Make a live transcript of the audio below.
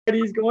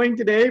everybody's going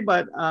today,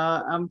 but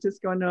I'm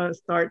just going to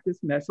start this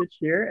message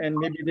here and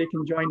maybe they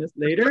can join us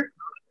later.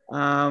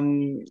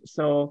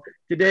 So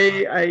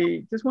today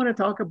I just want to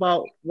talk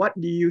about what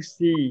do you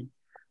see?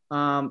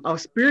 Our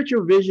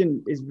spiritual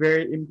vision is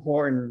very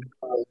important.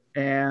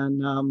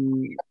 And,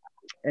 um,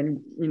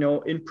 and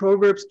in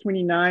Proverbs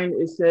 29,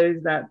 it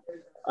says that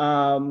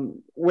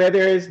where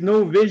there is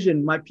no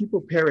vision, my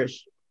people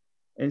perish.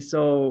 And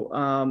so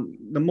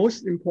the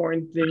most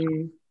important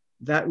thing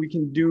that we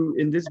can do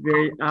in this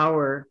very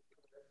hour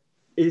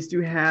is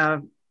to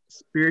have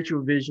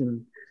spiritual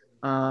vision.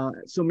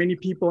 So many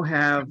people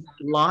have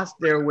lost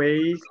their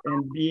ways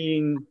and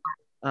being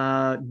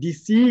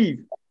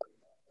deceived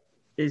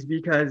is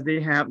because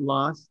they have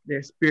lost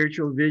their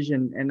spiritual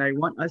vision. And I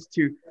want us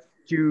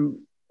to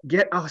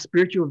get our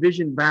spiritual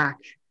vision back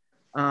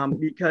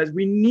because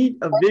we need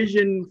a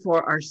vision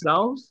for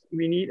ourselves.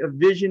 We need a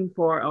vision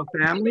for our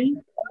family.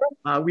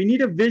 We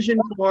need a vision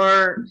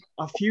for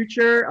our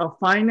future, our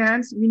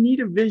finance. We need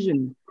a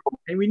vision,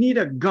 and we need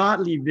a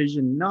godly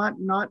vision, not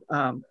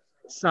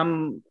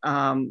some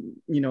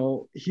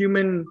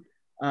human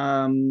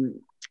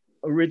um,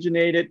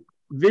 originated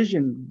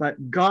vision,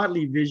 but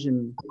godly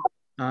vision.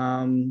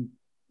 Um,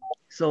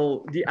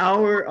 so the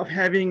hour of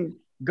having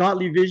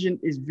godly vision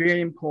is very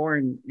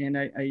important, and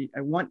I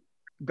want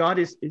God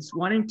is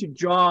wanting to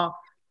draw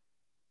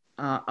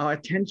our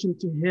attention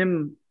to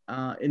Him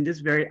in this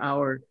very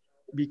hour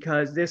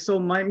because there's so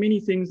many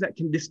things that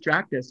can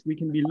distract us. We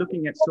can be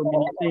looking at so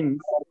many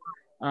things.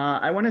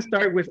 I want to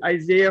start with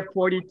Isaiah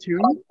 42,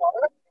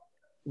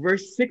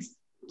 verse 6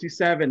 to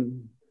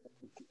 7.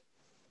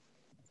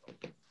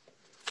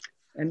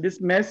 And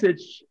this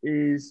message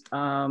is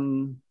a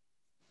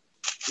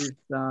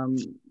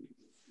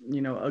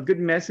good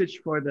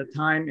message for the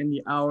time and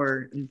the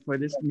hour and for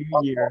this new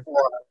year.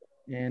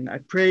 And I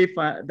pray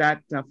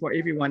that for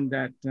everyone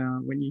that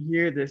when you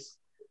hear this,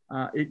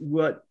 it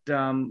would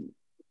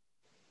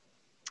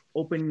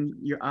open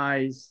your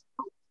eyes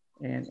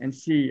and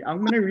see. I'm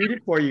going to read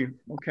it for you,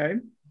 okay?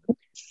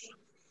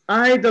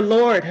 I, the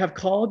Lord, have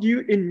called you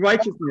in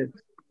righteousness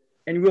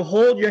and will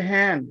hold your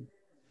hand.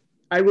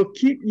 I will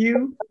keep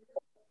you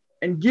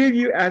and give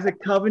you as a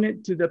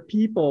covenant to the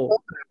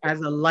people, as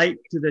a light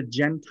to the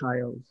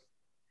Gentiles,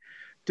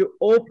 to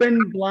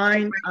open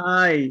blind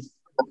eyes,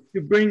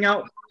 to bring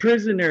out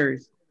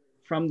prisoners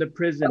from the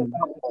prison,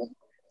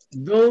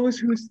 those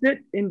who sit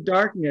in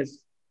darkness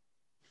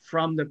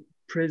from the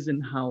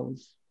prison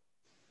house.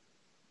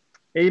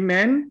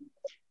 Amen.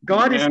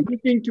 God is Amen.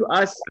 speaking to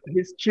us,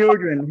 His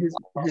children,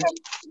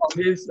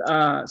 His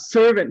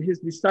servant, His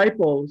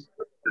disciples.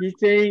 He's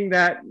saying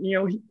that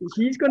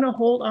He's going to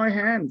hold our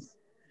hands.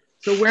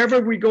 So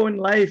wherever we go in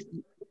life,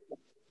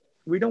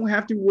 we don't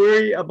have to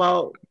worry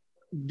about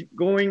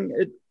going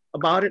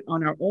about it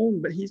on our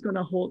own, but He's going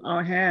to hold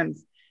our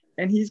hands,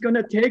 and He's going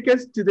to take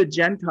us to the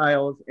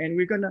Gentiles, and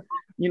we're going to,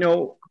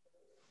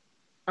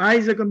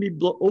 eyes are going to be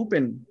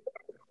open,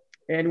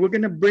 and we're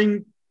going to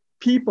bring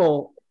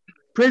people,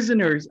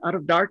 prisoners out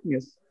of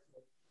darkness.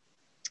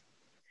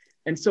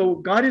 And so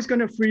God is going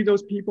to free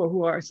those people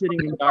who are sitting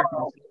in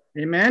darkness.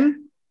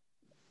 Amen.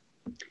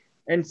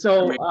 And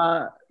so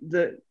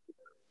the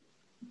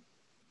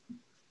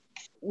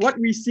what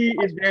we see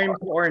is very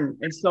important.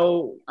 And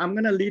so I'm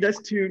going to lead us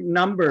to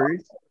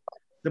Numbers,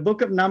 the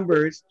book of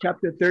Numbers,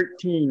 chapter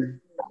 13.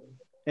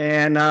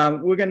 And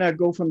we're going to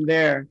go from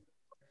there.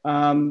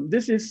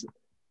 This is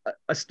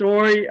a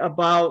story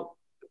about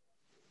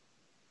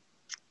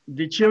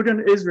the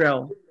children of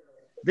Israel.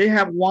 They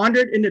have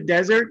wandered in the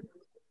desert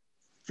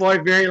for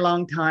a very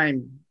long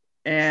time.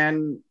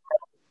 And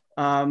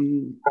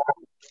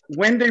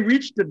when they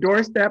reached the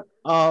doorstep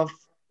of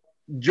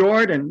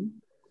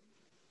Jordan,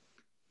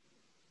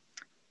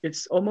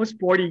 it's almost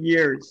 40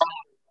 years.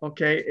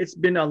 Okay, it's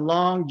been a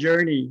long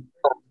journey.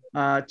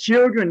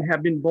 Children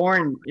have been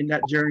born in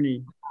that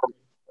journey.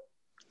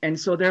 And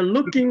so they're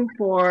looking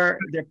for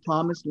their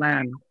promised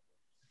land.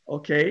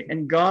 Okay,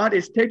 and God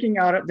is taking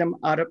them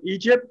out of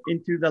Egypt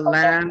into the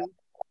land,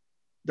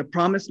 the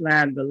promised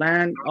land, the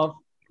land of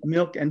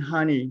milk and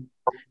honey.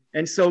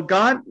 And so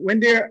God, when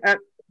they're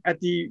at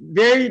the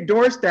very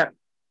doorstep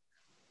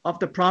of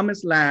the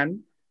promised land,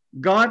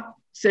 God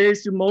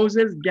says to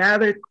Moses,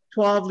 gather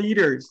 12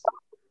 leaders,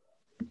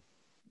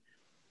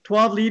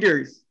 12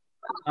 leaders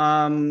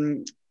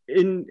in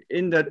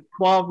the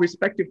 12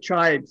 respective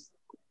tribes.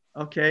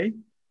 Okay.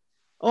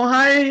 Oh,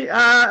 hi,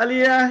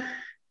 Aliyah.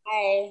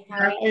 Hi,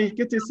 how are Hi,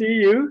 good to see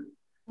you.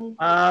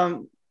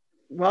 you?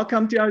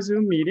 Welcome to our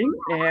Zoom meeting.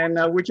 And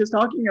we're just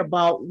talking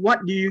about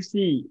what do you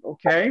see,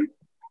 okay?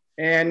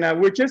 And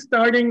we're just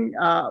starting,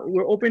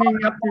 we're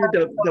opening up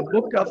to the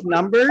book of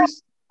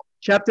Numbers,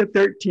 chapter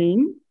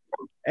 13.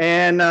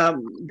 And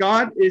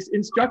God is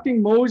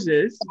instructing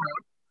Moses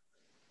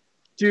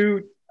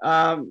to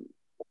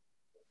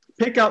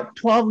pick out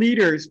 12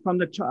 leaders from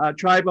the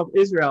tribe of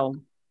Israel.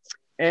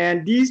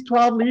 And these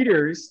 12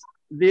 leaders,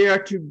 they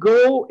are to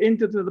go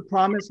into the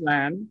promised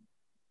land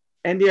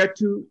and they are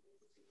to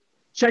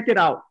check it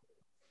out.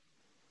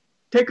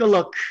 Take a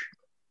look.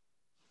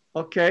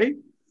 Okay.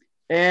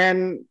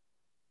 And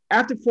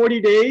after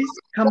 40 days,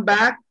 come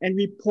back and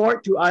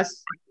report to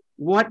us,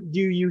 what do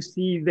you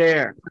see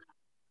there?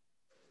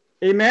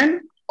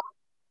 Amen?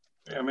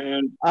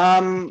 Amen.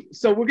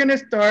 So we're going to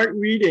start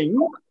reading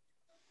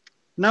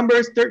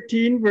Numbers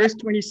 13, verse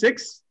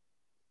 26.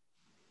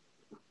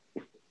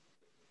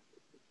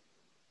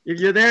 If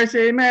you're there,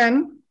 say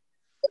amen.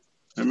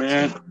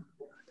 Amen.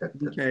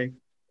 Okay.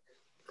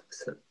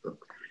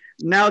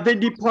 Now they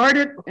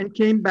departed and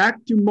came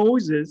back to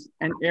Moses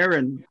and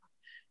Aaron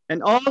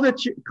and all the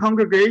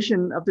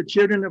congregation of the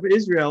children of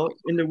Israel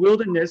in the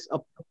wilderness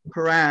of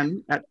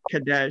Paran at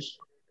Kadesh.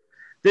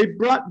 They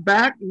brought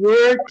back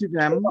word to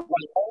them,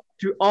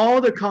 to all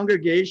the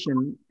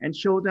congregation, and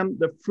showed them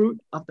the fruit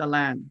of the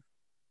land.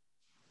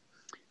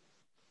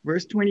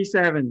 Verse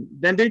 27,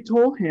 then they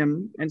told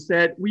him and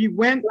said, we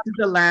went to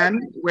the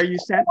land where you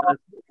sent us.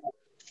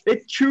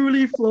 It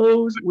truly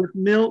flows with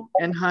milk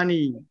and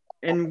honey,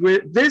 and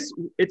with this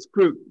its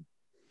fruit.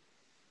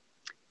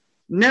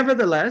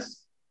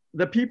 Nevertheless,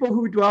 the people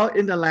who dwell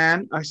in the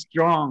land are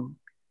strong.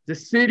 The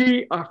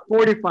city are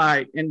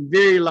fortified and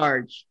very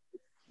large.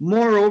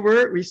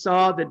 Moreover, we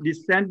saw the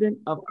descendant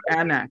of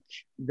Anak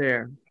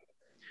there.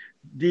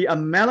 The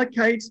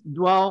Amalekites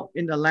dwell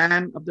in the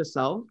land of the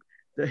south.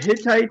 The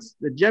Hittites,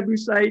 the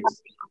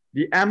Jebusites,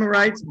 the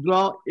Amorites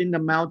dwell in the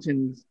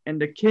mountains,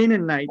 and the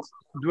Canaanites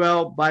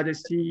dwell by the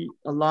sea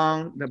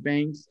along the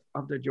banks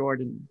of the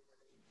Jordan.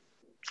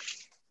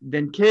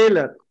 Then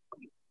Caleb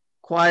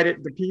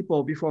quieted the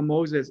people before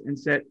Moses and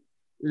said,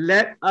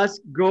 let us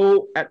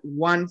go at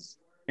once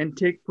and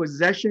take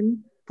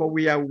possession, for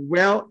we are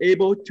well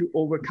able to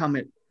overcome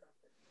it.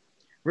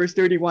 Verse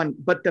 31,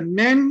 but the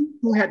men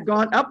who had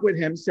gone up with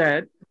him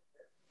said,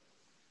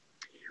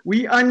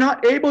 we are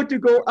not able to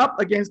go up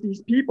against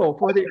these people,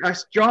 for they are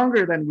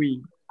stronger than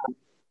we.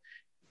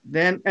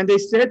 Then, and they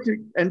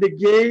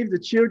gave the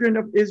children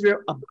of Israel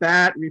a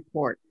bad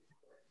report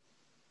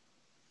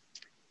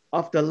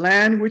of the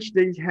land which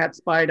they had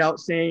spied out,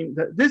 saying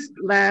that this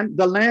land,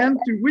 the land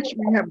to which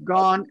we have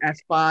gone as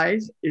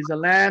spies, is a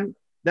land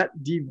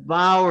that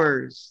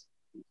devours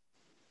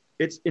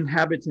its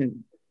inhabitants.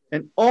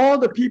 And all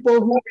the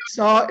people who we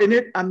saw in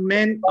it are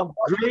men of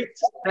great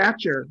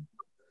stature.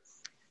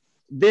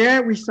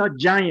 There we saw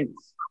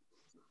giants.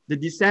 The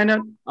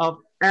descendant of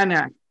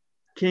Anak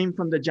came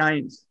from the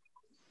giants.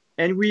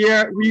 And we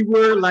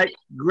were like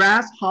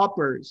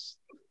grasshoppers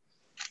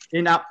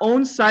in our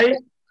own sight,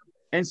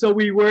 and so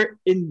we were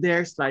in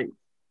their sight.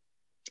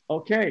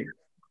 Okay.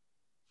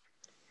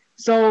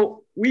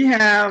 So we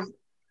have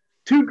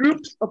two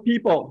groups of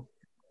people.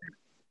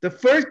 The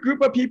first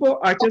group of people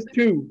are just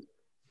two,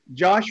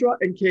 Joshua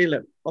and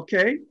Caleb,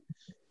 okay?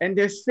 And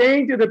they're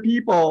saying to the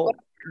people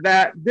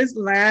that this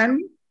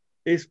land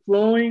is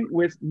flowing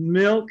with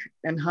milk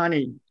and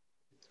honey,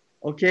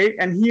 okay?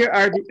 And here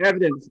are the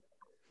evidence.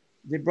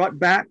 They brought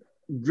back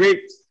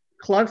grapes,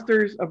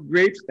 clusters of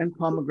grapes and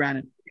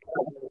pomegranate,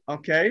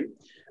 okay?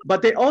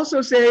 But they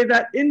also say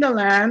that in the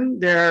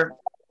land, there are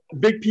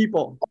big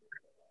people.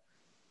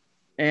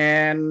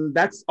 And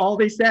that's all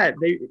they said.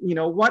 They,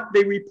 what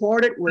they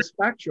reported was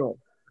factual,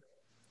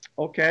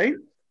 okay?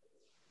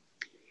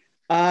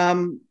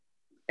 And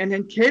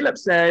then Caleb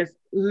says,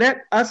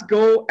 let us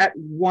go at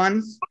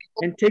once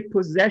and take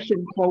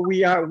possession, for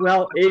we are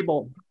well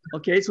able.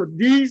 Okay, so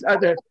these are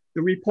the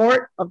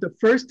report of the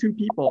first two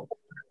people.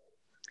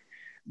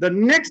 The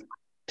next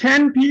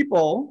 10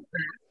 people,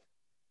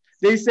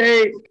 they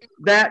say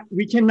that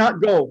we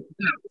cannot go.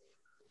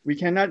 We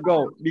cannot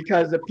go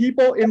because the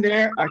people in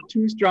there are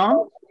too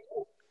strong,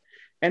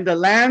 and the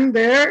land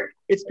there,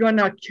 it's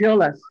gonna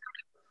kill us.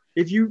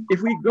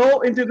 If we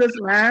go into this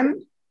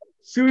land,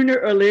 sooner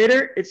or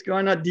later, it's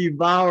gonna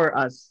devour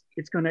us.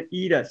 It's gonna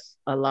eat us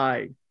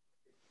alive.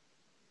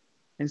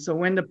 And so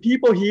when the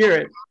people hear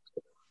it,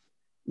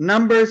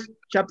 Numbers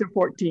chapter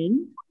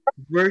 14,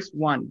 verse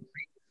 1.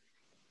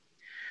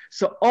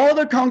 So all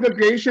the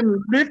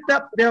congregation lift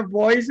up their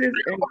voices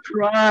and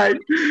cried.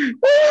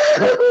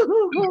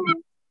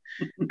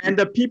 And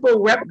the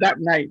people wept that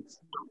night.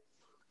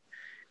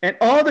 And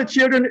all the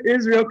children of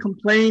Israel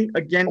complained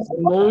against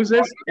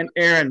Moses and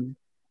Aaron.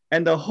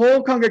 And the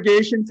whole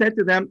congregation said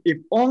to them, if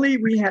only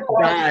we had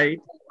died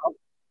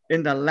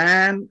in the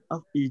land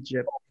of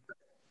Egypt.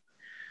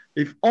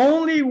 If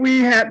only we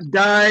had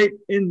died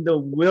in the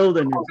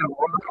wilderness.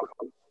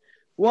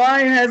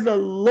 Why has the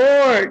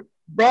Lord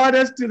brought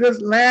us to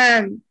this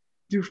land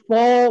to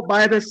fall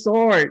by the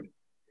sword,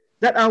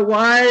 that our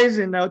wives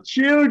and our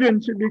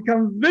children should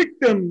become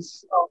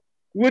victims?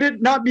 Would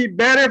it not be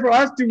better for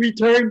us to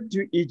return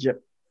to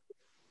Egypt?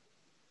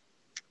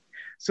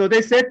 So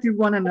they said to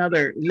one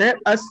another, let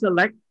us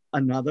select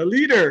another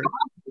leader,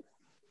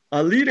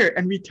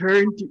 and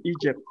return to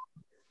Egypt.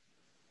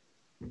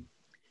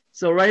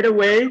 So right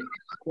away,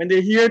 when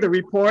they hear the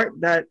report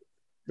that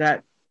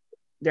there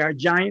are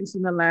giants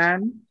in the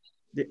land,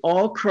 they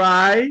all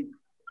cry.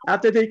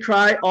 After they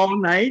cry all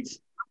night,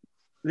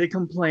 they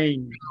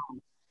complain.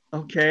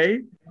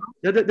 Okay?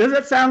 Does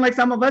that sound like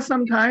some of us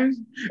sometimes?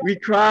 We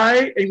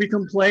cry and we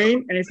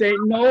complain and they say,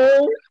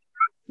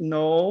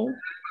 no,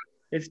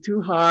 It's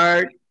too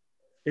hard.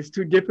 It's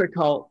too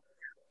difficult.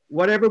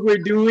 Whatever we're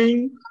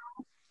doing,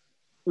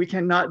 we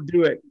cannot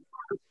do it.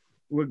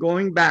 We're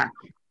going back.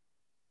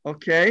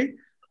 Okay?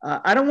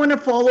 I don't want to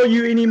follow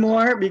you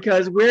anymore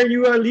because where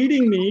you are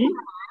leading me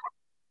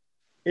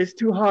is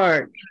too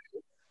hard.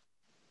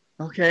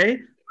 Okay?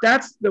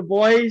 That's the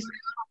voice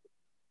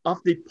of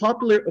the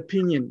popular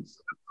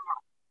opinions.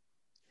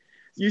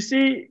 You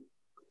see,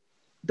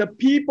 the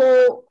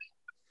people,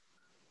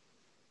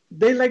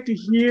 they like to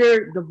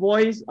hear the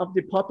voice of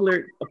the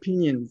popular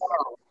opinions.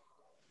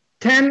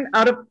 10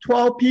 out of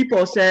 12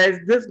 people says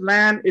this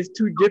land is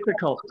too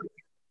difficult.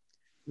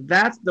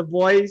 That's the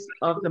voice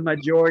of the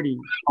majority.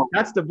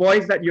 That's the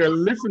voice that you're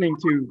listening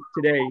to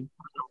today.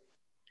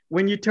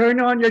 When you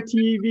turn on your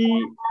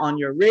TV, on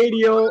your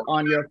radio,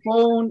 on your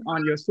phone,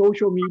 on your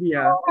social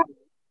media,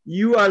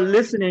 you are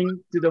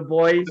listening to the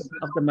voice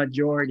of the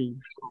majority.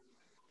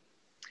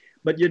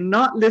 But you're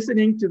not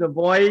listening to the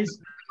voice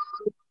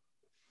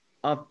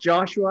of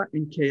Joshua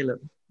and Caleb.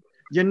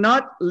 You're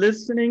not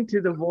listening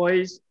to the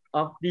voice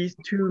of these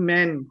two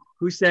men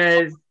who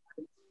says,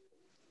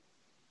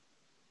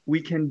 we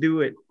can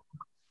do it.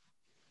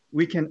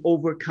 We can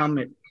overcome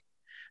it.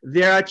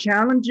 There are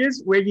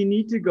challenges where you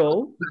need to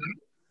go.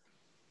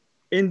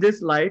 In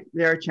this life,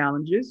 there are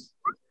challenges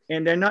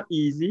and they're not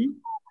easy.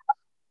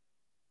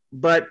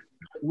 But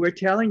we're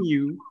telling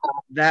you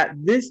that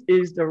this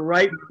is the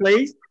right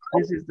place.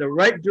 This is the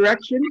right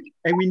direction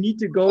and we need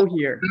to go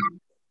here.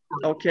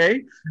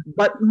 Okay?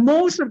 But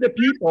most of the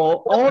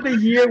people, all they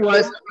hear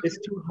was, it's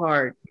too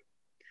hard.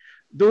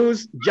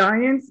 Those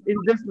giants in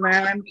this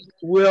land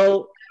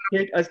will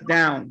take us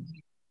down.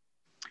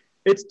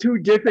 It's too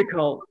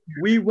difficult.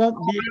 We won't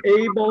be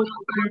able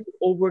to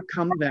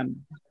overcome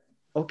them.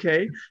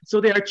 Okay? So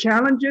there are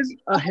challenges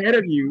ahead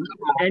of you,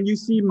 and you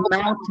see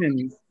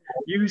mountains,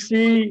 you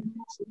see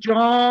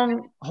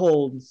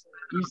strongholds,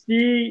 you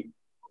see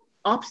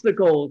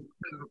obstacles,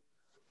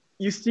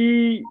 you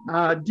see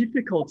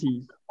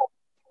difficulties.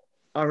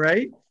 All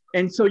right?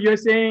 And so you're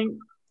saying,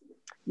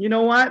 you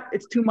know what?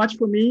 It's too much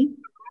for me.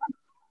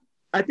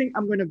 I think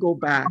I'm going to go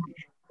back.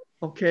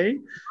 Okay?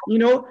 You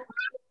know,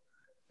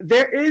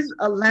 there is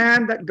a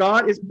land that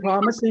God is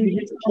promising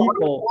his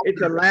people.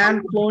 It's a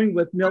land flowing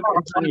with milk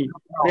and honey.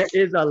 There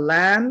is a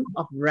land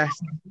of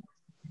rest.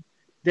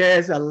 There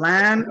is a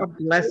land of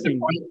blessing.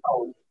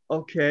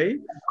 Okay?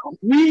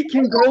 We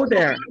can go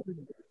there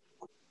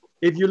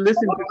if you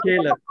listen to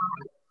Caleb.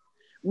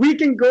 We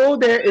can go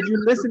there if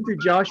you listen to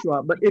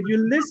Joshua. But if you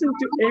listen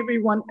to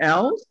everyone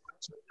else,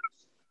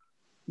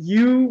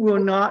 you will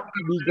not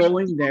be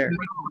going there.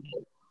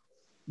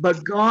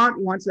 But God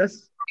wants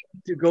us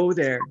to go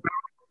there.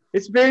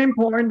 It's very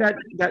important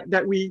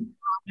that we,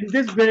 in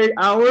this very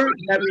hour,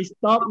 that we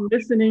stop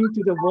listening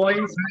to the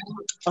voice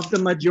of the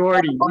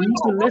majority. We need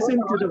to listen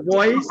to the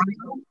voice,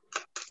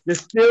 the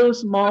still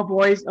small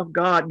voice of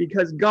God,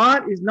 because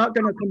God is not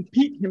going to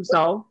compete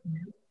himself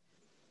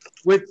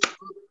with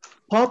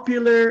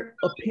popular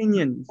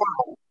opinions.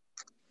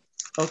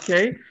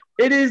 Okay?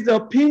 It is the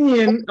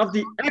opinion of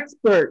the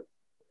expert.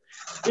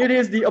 It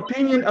is the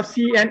opinion of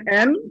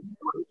CNN,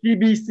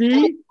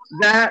 CBC,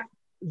 that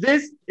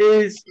this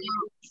is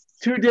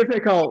too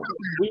difficult.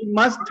 We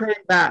must turn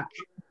back.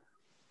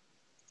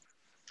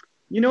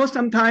 You know,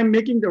 sometimes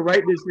making the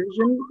right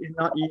decision is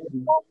not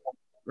easy,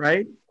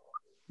 right?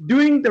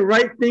 Doing the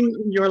right thing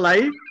in your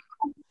life,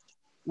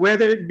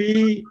 whether it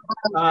be,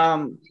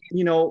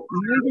 you know,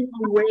 moving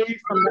away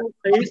from that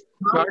place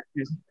of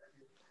darkness,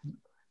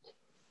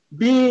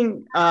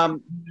 being,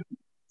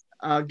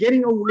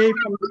 getting away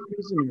from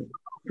the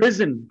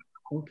prison,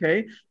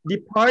 okay?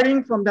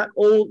 Departing from that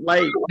old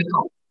life,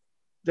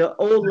 the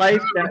old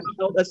life that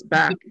held us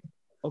back,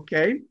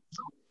 okay?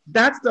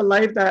 That's the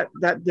life that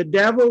the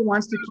devil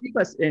wants to keep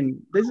us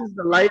in. This is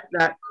the life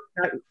that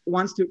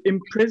wants to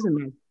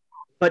imprison us.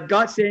 But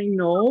God's saying,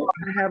 no,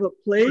 I have a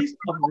place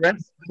of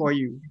rest for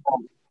you.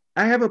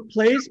 I have a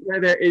place where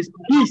there is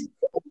peace,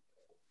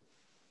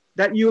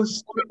 that you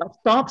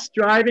stop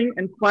striving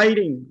and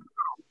fighting,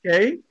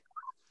 okay?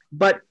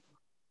 But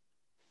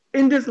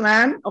in this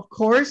land, of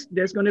course,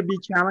 there's going to be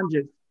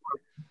challenges.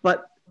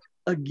 But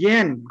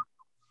again,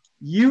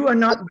 you are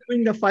not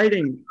doing the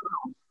fighting.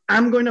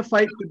 I'm going to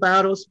fight the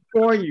battles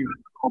for you.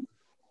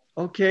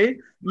 Okay?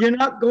 You're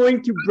not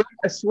going to break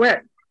a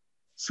sweat.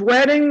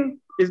 Sweating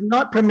is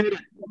not permitted.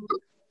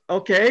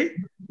 Okay?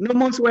 No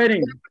more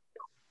sweating.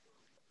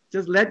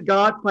 Just let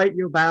God fight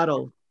your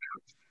battle.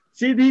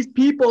 See, these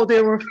people,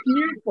 they were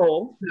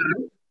fearful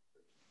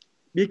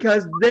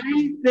because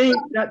they think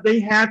that they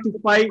have to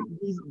fight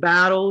these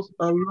battles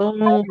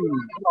alone.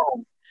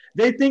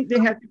 They think they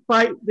have to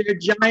fight their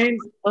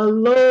giants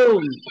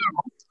alone.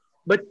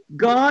 But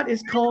God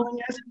is calling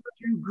us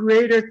to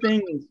greater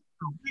things,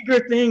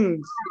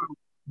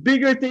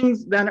 bigger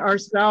things than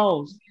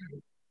ourselves,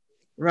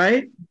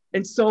 right?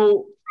 And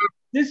so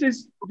this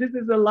is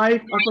the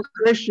life of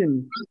a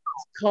Christian,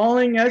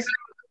 calling us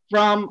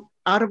from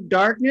out of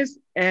darkness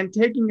and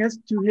taking us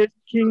to his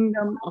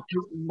kingdom of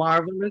his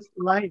marvelous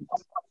light.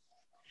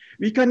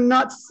 We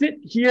cannot sit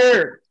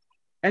here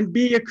and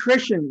be a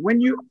Christian, when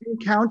you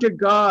encounter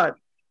God,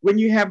 when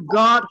you have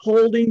God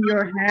holding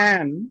your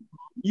hand,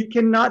 you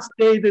cannot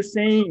stay the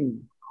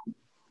same.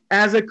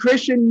 As a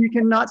Christian, you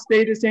cannot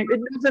stay the same. It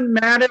doesn't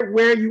matter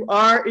where you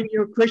are in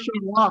your Christian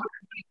walk.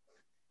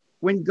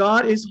 When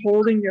God is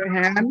holding your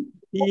hand,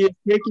 He is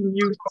taking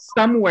you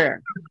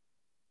somewhere.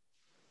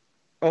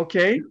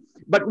 Okay?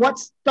 But what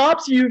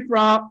stops you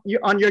from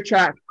on your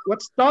track?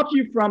 What stops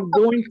you from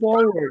going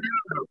forward,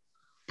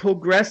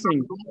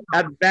 progressing,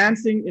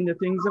 advancing in the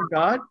things of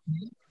God,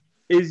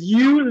 is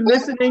you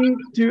listening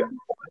to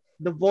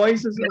the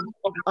voices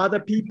of other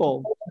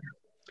people.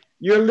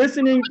 You're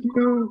listening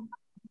to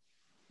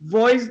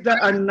voices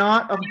that are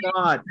not of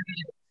God.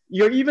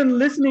 You're even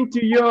listening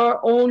to your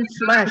own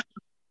flesh.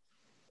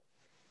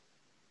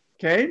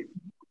 Okay?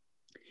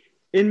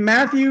 In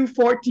Matthew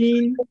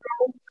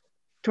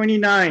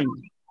 14:29,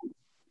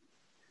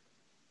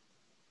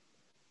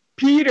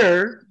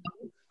 Peter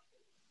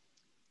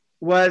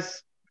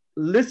was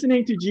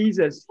listening to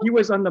Jesus. He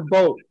was on the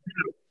boat.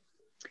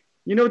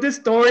 You know, this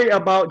story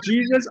about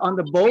Jesus on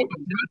the boat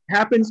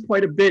happens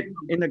quite a bit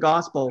in the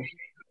gospel.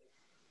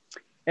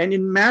 And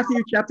in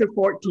Matthew chapter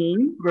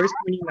 14, verse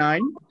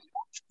 29,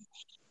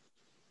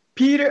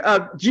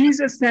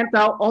 Jesus sent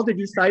out all the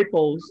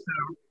disciples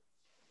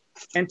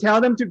and tell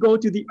them to go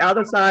to the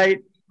other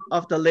side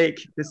of the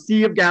lake, the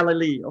Sea of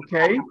Galilee,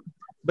 okay?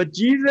 But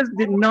Jesus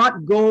did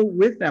not go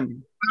with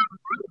them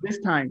this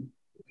time.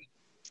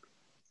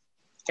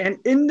 And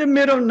in the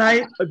middle of the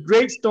night, a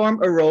great storm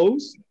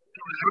arose,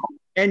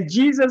 and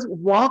Jesus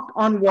walked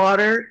on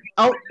water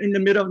out in the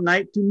middle of the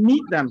night to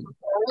meet them.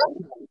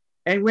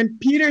 And when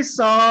Peter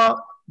saw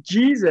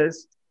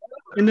Jesus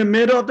in the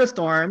middle of the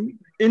storm,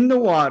 in the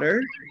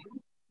water,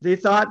 they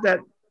thought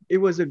that it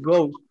was a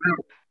ghost.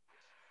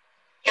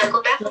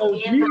 So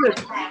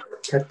Jesus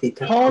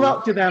called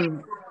out to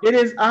them, "It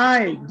is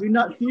I, do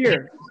not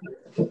fear."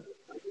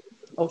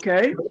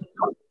 Okay?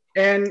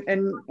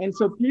 And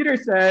so Peter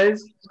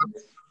says,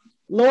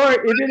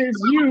 "Lord, if it is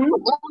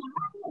you,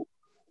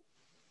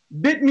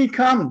 bid me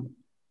come."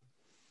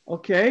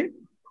 Okay?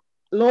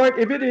 "Lord,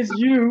 if it is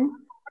you,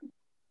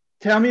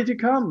 tell me to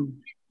come."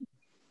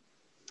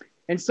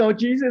 And so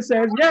Jesus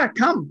says, "Yeah,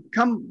 come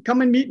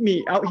and meet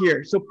me out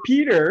here." So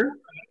Peter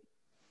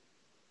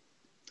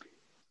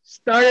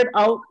started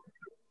out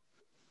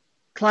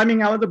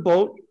climbing out of the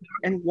boat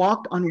and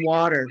walked on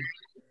water.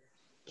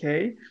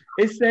 Okay?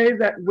 It says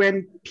that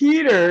when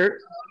Peter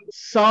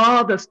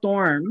saw the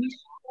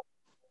storms,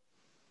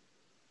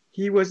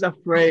 he was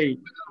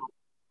afraid.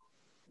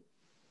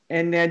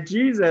 And then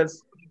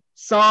Jesus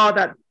saw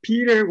that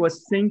Peter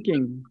was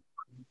sinking.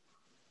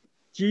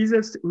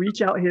 Jesus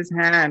reached out his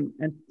hand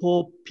and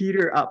pulled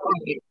Peter up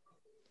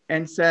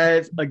and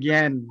says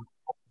again,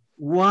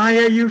 "Why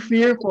are you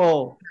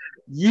fearful,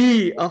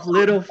 ye of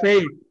little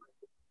faith?"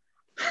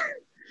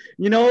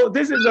 You know,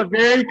 this is a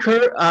very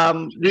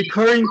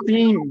recurring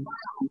theme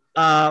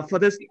for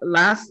this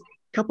last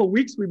couple of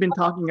weeks. We've been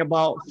talking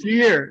about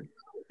fear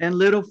and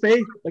little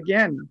faith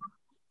again.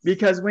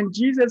 Because when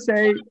Jesus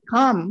say,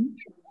 "Come,"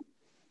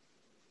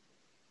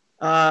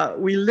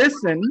 we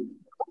listen.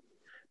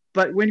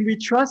 But when we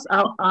trust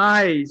our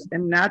eyes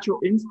and natural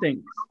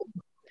instincts,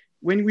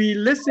 when we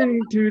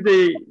listen to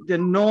the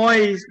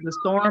noise the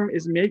storm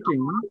is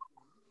making,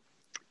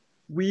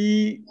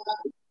 we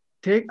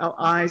take our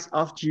eyes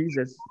off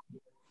Jesus.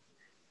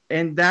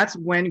 And that's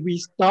when we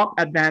stop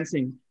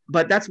advancing.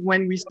 But that's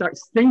when we start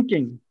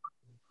sinking.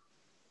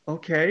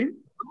 Okay?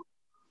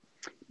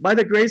 By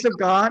the grace of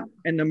God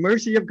and the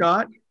mercy of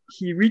God,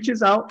 He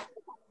reaches out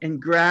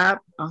and grabs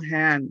our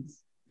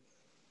hands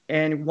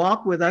and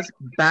walk with us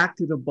back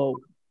to the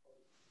boat.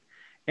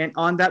 And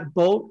on that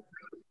boat,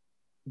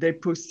 they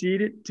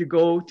proceeded to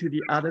go to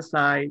the other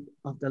side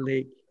of the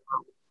lake.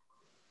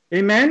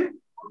 Amen?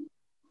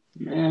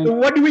 Amen. So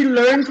what do we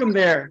learn from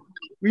there?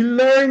 We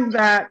learn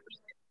that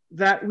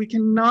we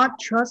cannot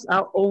trust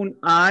our own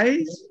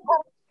eyes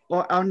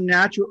or our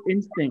natural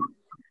instinct.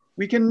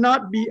 We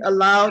cannot be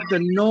allowed the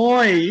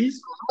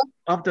noise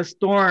of the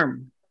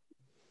storm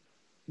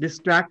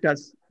distract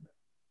us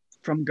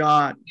from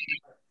God.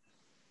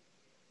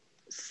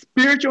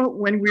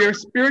 When we are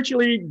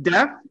spiritually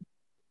deaf,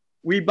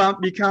 we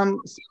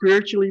become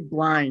spiritually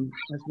blind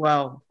as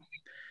well.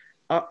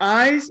 Our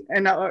eyes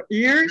and our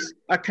ears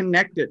are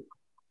connected.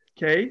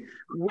 Okay?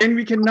 When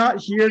we cannot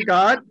hear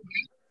God,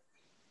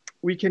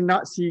 we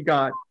cannot see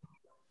God.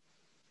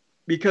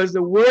 Because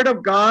the word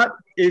of God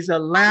is a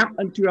lamp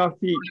unto our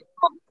feet.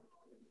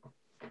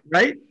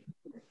 Right?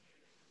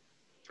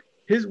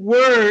 His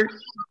word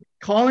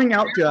calling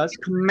out to us,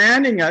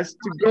 commanding us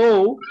to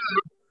go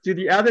to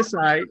the other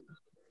side,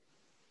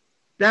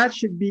 that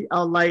should be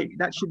our light.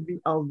 That should be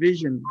our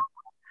vision.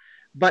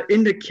 But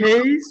in the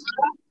case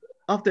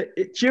of the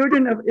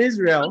children of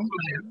Israel,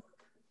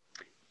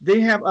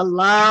 they have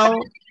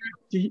allowed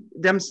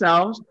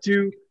themselves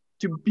to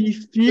be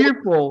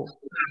fearful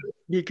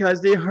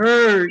because they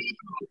heard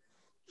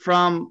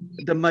from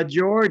the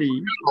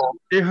majority,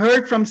 they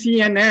heard from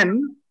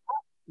CNN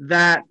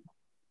that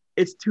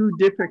it's too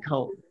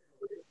difficult,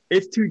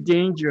 it's too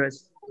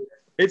dangerous,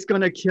 It's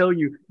going to kill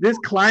you. This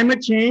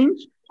climate change,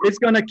 it's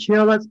going to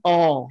kill us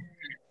all.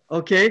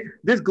 Okay?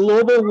 This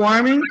global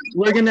warming,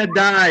 we're going to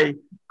die.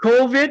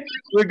 COVID,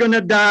 we're going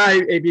to die,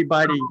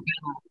 everybody.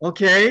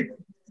 Okay?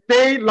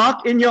 Stay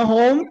locked in your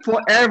home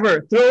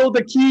forever. Throw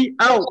the key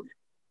out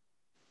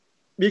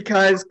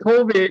because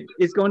COVID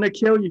is going to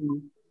kill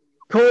you.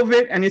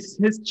 COVID and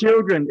his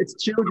children, its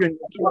children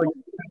will kill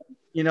you.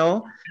 You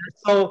know?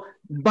 So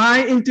buy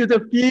into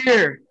the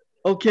fear.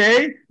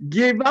 Okay?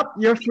 Give up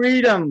your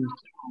freedom.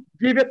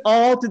 Give it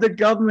all to the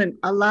government.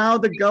 Allow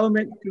the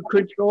government to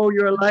control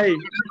your life.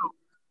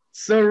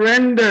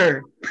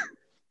 Surrender.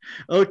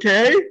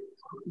 Okay?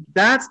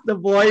 That's the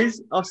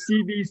voice of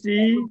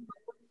CBC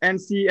and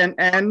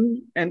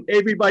CNN and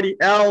everybody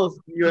else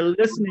you're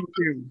listening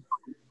to.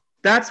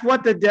 That's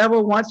what the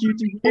devil wants you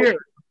to hear.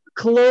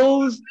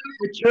 Close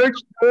the church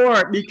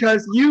door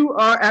because you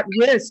are at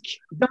risk.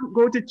 Don't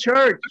go to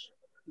church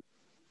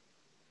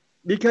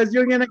because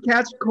you're going to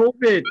catch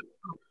COVID.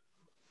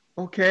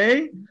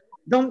 Okay?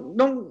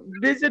 Don't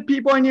visit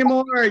people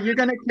anymore. You're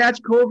going to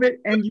catch COVID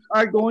and you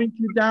are going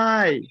to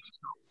die.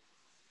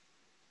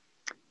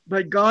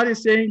 But God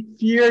is saying,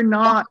 fear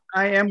not,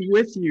 I am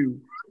with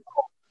you.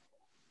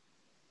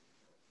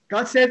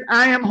 God says,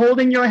 I am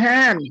holding your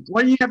hand.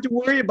 What do you have to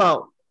worry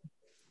about?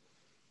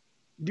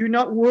 Do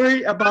not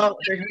worry about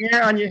the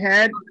hair on your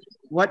head,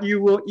 what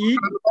you will eat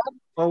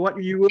or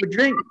what you will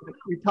drink.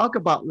 We talked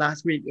about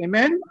last week.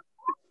 Amen?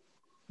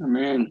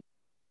 Amen.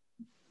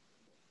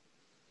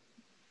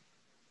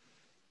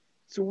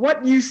 So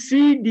what you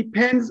see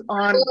depends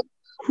on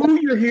who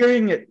you're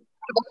hearing it.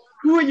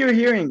 Who are you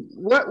hearing?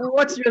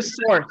 What's your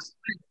source?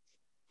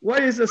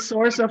 What is the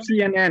source of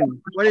CNN?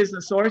 What is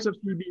the source of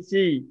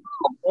CBC?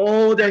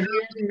 Oh, they're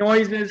hearing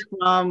noises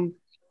from,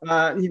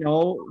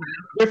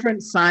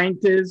 different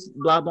scientists,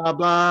 blah, blah,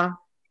 blah.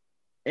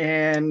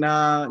 And,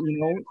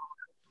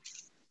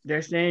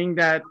 they're saying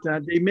that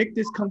they make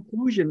this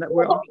conclusion that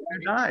we're all going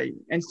to die.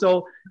 And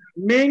so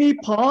many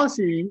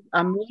policies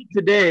made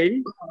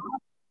today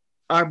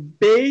are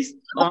based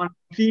on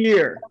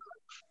fear.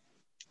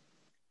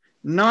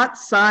 Not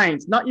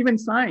science, not even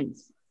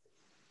science.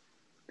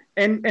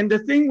 And the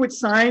thing with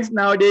science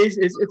nowadays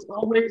is it's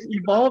always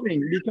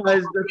evolving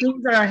because the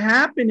things that are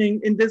happening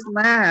in this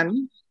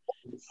land,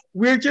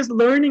 we're just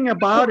learning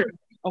about it,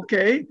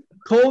 okay?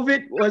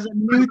 COVID was a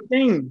new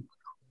thing.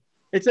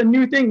 It's a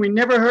new thing. We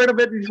never heard of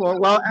it before.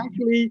 Well,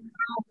 actually,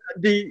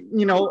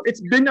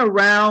 it's been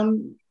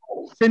around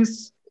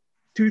since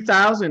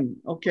 2000,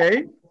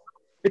 okay?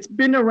 It's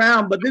been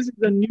around, but this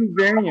is a new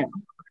variant.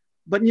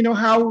 But you know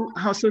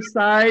how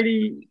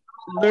society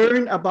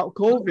learned about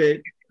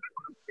COVID,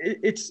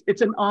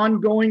 it's an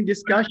ongoing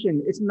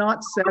discussion. It's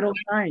not settled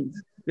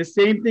science. The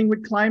same thing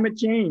with climate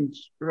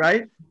change,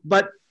 right?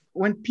 But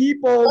when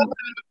people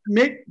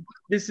make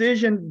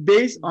decisions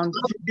based on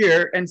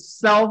fear and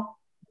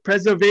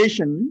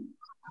self-preservation,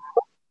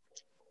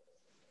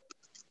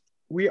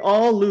 we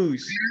all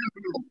lose,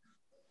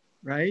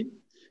 right?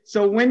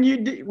 So when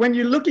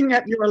you're looking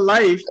at your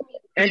life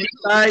and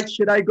decide,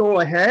 should I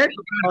go ahead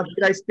or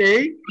should I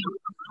stay?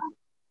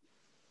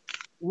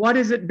 What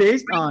is it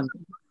based on?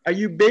 Are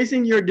you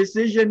basing your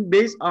decision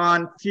based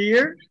on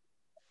fear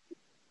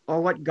or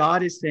what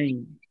God is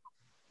saying?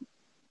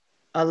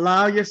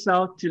 Allow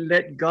yourself to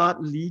let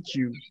God lead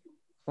you,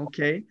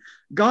 okay?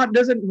 God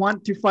doesn't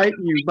want to fight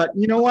you, but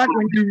you know what?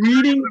 When you're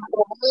reading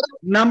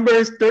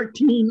Numbers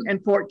 13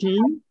 and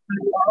 14,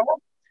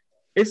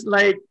 it's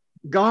like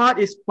God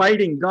is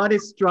fighting. God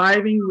is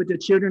striving with the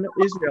children of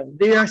Israel.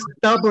 They are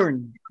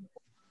stubborn.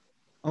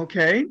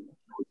 Okay?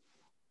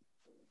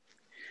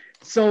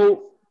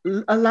 So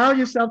allow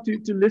yourself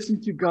to listen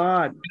to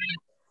God.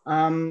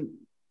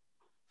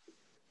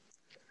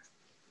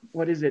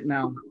 What is it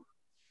now?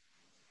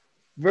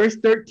 Verse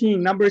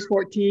 13, Numbers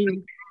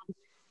 14.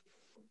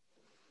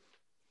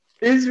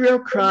 Israel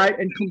cried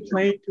and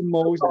complained to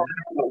Moses.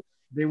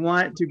 They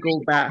wanted to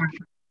go back.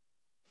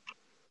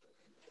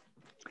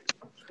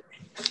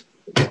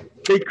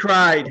 They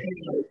cried,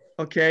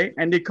 okay,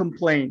 and they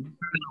complained.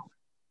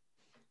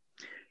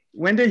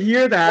 When they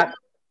hear that,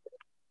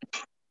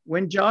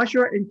 when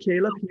Joshua and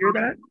Caleb hear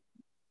that,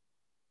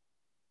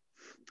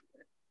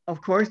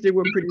 of course, they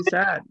were pretty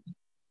sad.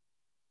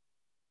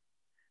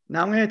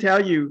 Now I'm going to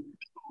tell you,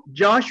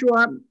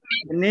 Joshua,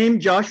 the name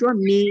Joshua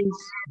means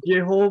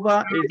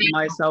Jehovah is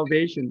my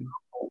salvation.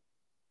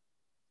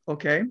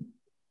 Okay?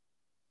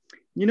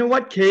 You know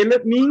what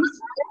Caleb means?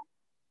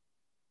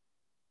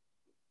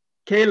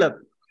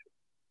 Caleb.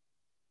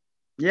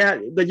 Yeah,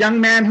 the young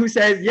man who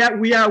says, yeah,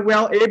 we are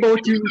well able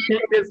to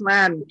take this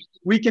land.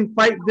 We can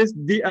fight this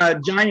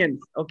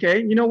giant,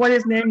 okay? You know what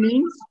his name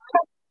means?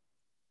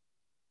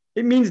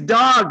 It means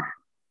dog.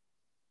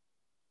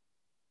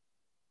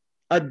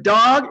 A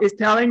dog is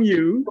telling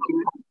you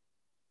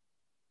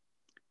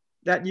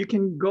that you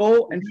can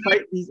go and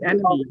fight these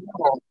enemies.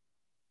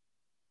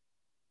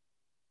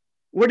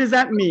 What does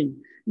that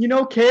mean? You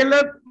know,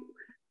 Caleb,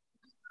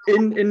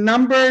 in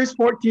Numbers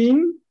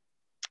 14,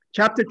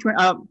 chapter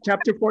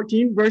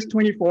 14, verse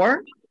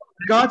 24,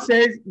 God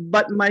says,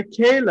 but my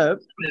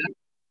Caleb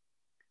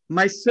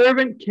my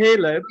servant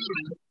Caleb,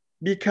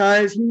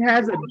 because he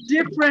has a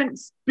different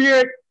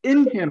spirit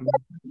in him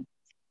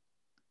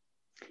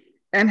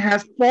and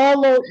has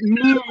followed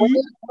me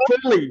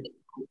fully.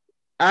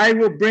 I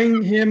will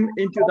bring him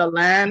into the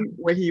land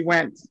where he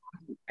went,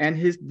 and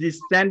his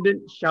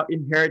descendants shall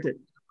inherit it.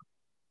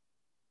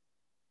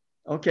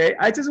 Okay,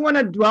 I just want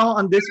to dwell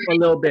on this for a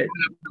little bit.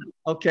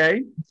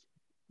 Okay,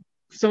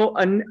 so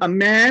a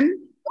man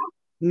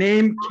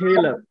named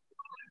Caleb,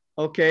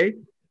 okay,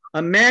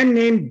 a man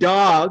named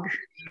Dog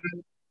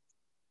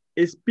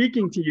is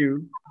speaking to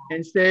you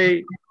and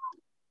say,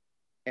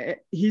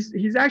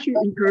 he's actually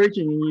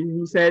encouraging you.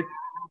 He said,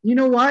 you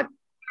know what?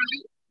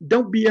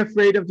 Don't be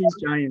afraid of these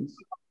giants.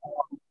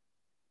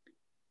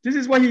 This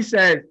is what he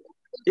said.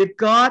 If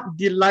God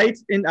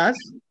delights in us,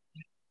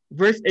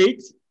 verse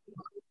 8,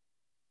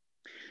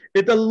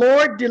 if the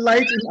Lord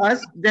delights in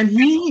us, then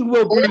he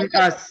will bring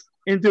us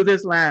into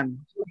this land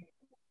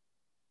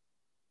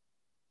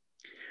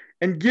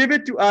and give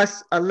it to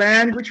us, a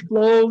land which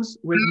flows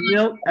with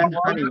milk and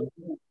honey.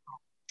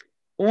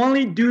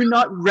 Only do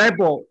not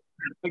rebel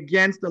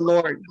against the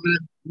Lord,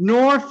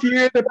 nor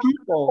fear the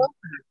people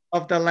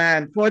of the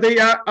land, for they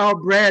are our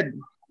bread,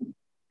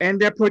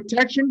 and their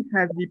protection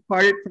has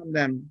departed from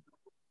them.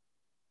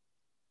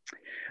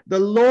 The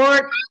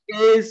Lord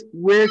is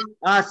with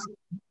us.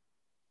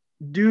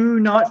 Do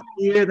not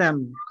fear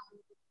them.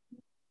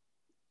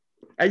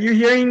 Are you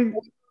hearing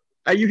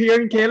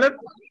Caleb?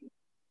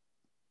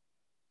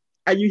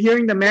 Are you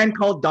hearing the man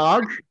called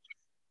Dog?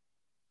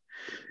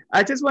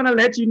 I just want to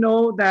let you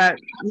know that,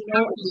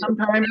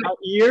 sometimes our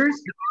ears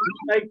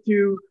like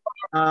to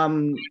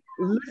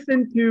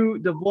listen to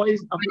the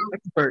voice of the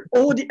expert.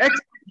 Oh, the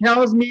expert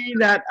tells me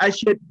that I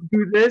should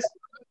do this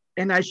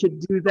and I should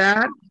do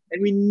that.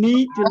 And we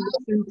need to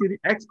listen to the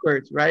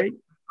experts, right?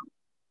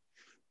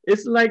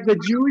 It's like the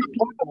Jewish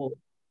people.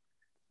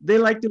 They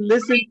like to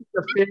listen to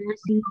the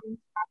Pharisees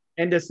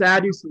and the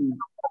Sadducees.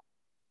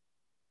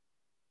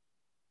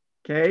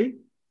 Okay?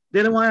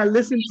 They don't want to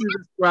listen to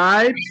the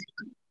scribes,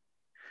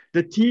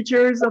 the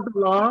teachers of the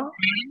law.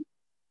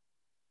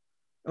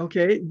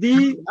 Okay?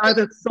 These are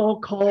the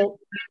so-called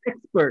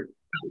experts.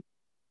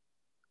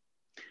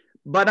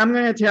 But I'm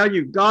going to tell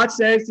you, God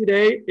says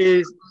today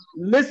is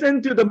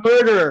listen to the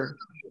murderer.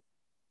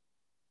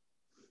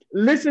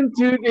 Listen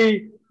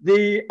to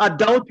the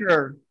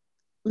adulterer.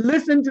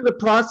 Listen to the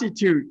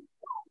prostitute.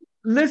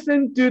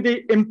 Listen to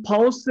the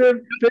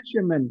impulsive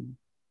fisherman.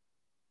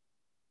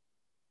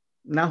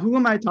 Now, who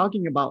am I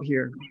talking about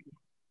here?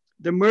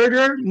 The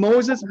murderer,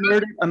 Moses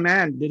murdered a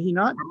man, did he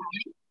not?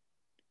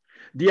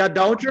 The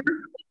adulterer,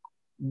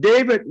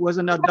 David was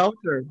an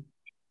adulterer.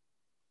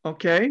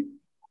 Okay?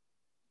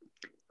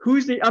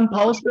 Who's the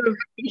impulsive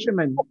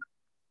fisherman?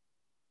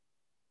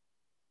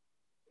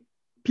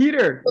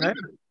 Peter, right?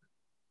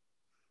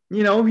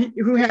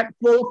 Who had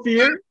full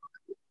fear.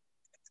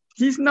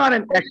 He's not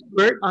an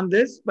expert on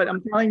this, but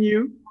I'm telling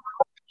you,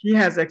 he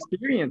has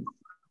experience.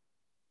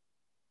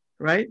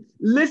 Right?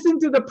 Listen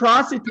to the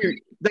prostitute,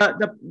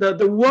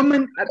 the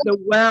woman at the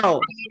well.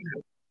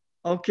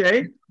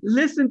 Okay?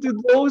 Listen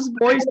to those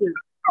voices.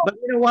 But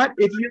you know what?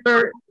 If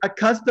you're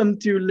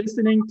accustomed to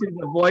listening to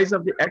the voice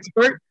of the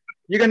expert,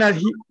 you're going to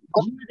hear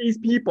these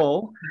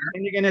people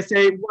and you're going to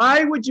say,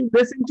 why would you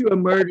listen to a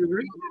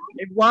murderer?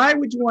 And why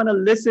would you want to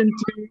listen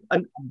to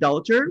an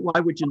adulterer? Why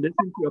would you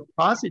listen to a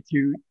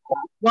prostitute?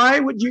 Why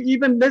would you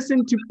even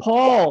listen to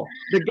Paul,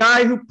 the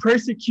guy who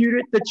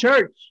persecuted the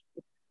church?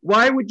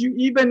 Why would you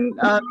even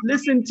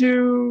listen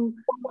to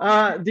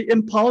the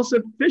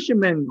impulsive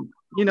fisherman?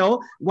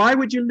 Why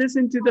would you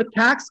listen to the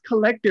tax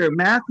collector,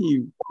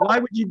 Matthew? Why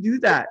would you do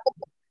that?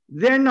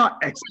 They're not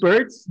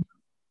experts.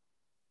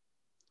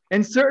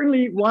 And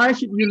certainly, why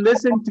should you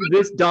listen to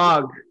this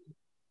Dog?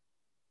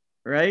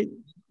 Right?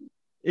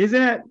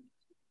 Isn't it?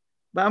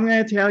 But I'm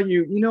going to tell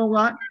you, you know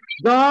what?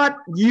 God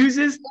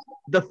uses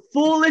the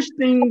foolish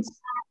things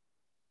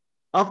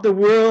of the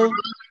world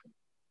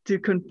to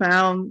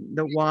confound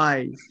the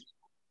wise.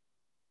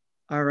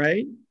 All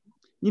right?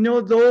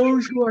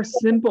 Those who are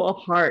simple of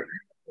heart,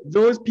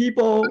 those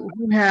people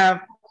who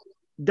have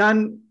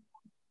done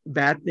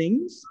bad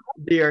things,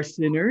 they are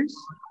sinners.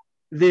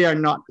 They are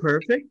not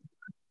perfect.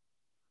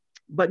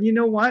 But you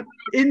know what?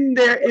 In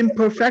their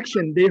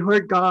imperfection, they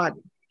heard God.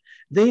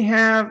 They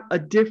have a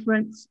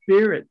different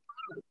spirit.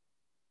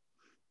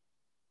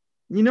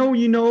 You know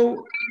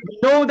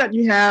that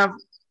you have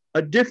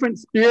a different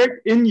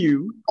spirit in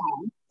you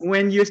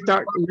when you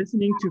start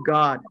listening to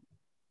God.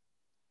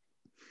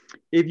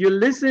 If you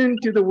listen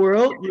to the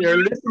world,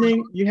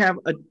 you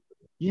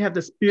have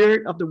the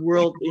spirit of the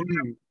world in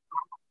you.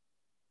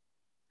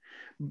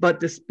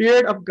 But the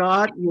Spirit of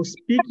God will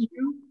speak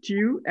to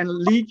you and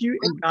lead you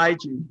and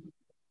guide you.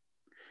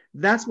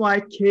 That's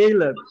why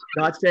Caleb,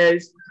 God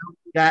says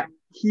that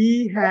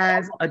he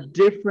has a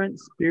different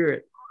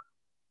spirit.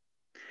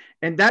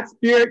 And that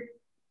spirit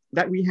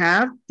that we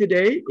have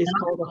today is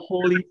called the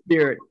Holy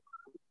Spirit.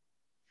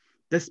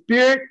 The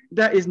spirit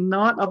that is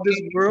not of this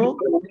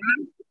world,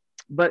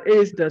 but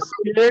is the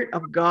Spirit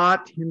of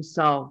God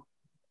himself.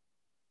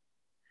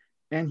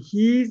 And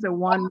he's the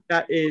one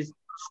that is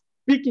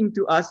speaking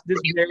to us this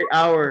very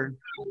hour.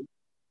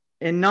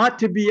 And not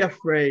to be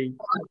afraid,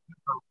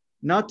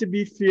 not to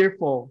be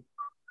fearful,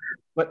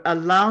 but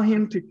allow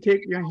him to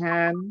take your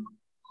hand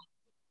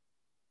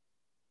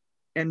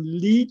and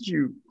lead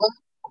you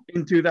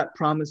into that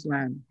promised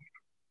land.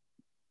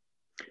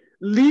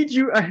 Lead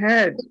you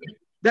ahead,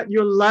 that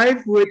your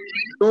life would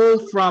go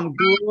from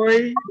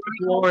glory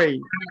to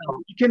glory.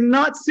 You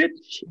cannot sit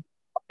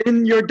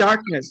in your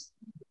darkness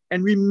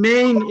and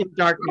remain in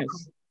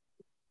darkness.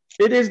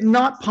 It is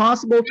not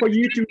possible for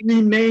you to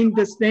remain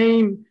the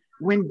same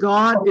when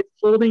God is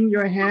holding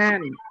your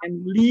hand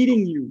and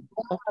leading you,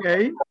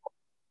 okay?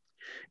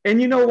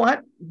 And you know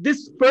what?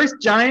 This first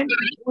giant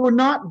will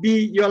not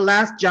be your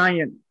last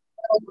giant.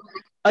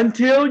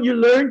 Until you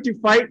learn to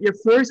fight your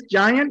first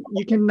giant,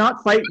 you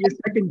cannot fight your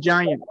second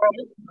giant.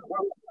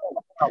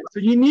 So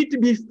you need to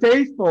be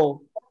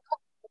faithful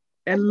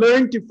and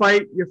learn to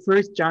fight your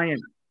first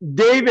giant.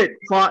 David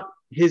fought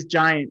his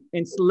giant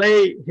and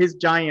slay his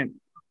giant,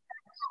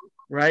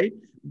 right?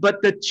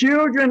 But the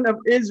children of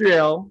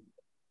Israel,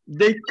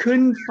 they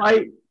couldn't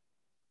fight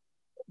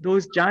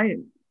those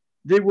giants.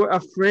 They were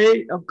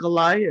afraid of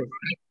Goliath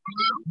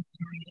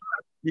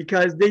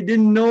because they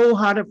didn't know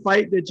how to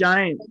fight the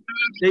giant.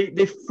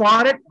 They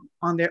fought it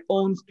on their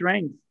own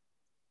strength.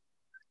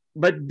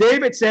 But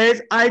David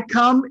says, I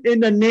come in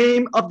the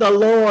name of the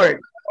Lord.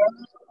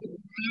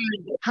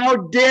 How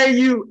dare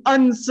you,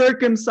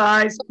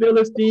 uncircumcised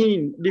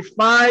Philistine,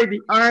 defy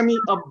the army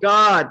of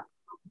God,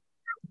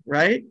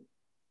 right?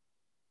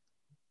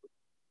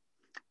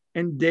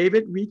 And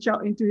David reached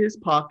out into his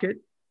pocket,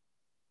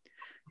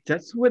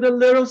 just with a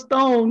little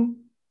stone,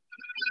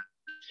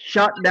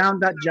 shot down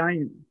that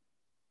giant.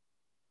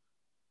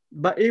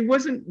 But it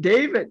wasn't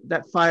David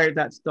that fired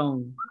that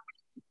stone.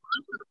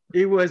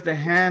 It was the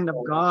hand of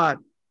God.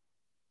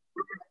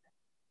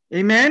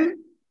 Amen?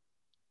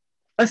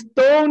 A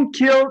stone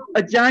killed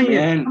a giant.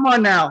 Amen. Come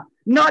on now.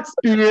 Not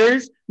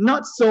spears,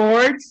 not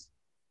swords,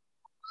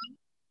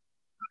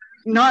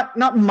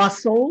 not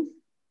muscles.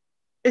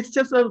 It's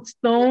just a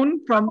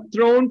stone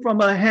thrown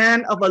from a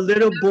hand of a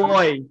little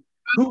boy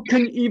who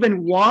can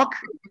even walk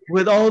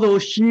with all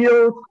those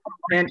shields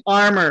and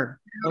armor.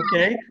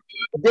 Okay?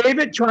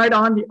 David tried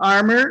on the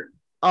armor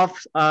of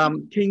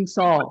King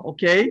Saul,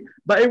 okay?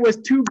 But it was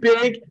too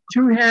big,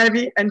 too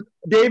heavy, and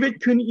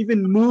David couldn't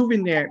even move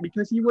in there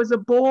because he was a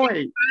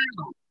boy.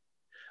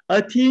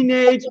 A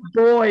teenage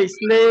boy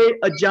slay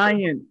a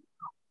giant.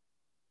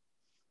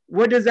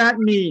 What does that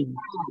mean?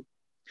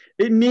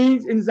 It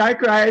means in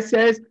Zechariah it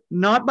says,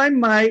 not by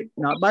might,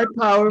 not by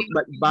power,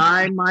 but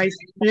by my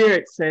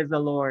spirit, says the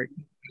Lord.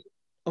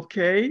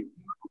 Okay?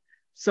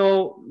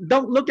 So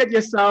don't look at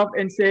yourself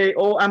and say,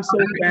 oh, I'm so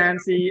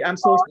fancy, I'm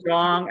so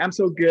strong, I'm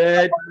so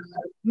good.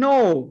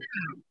 No,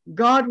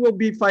 God will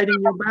be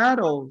fighting your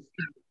battles.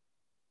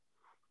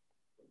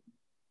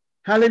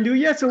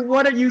 Hallelujah. So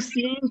what are you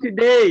seeing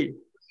today?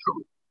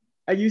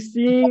 Are you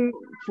seeing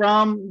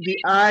from the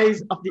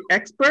eyes of the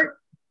expert?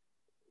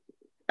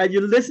 Are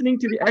you listening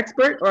to the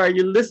expert or are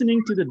you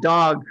listening to the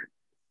dog?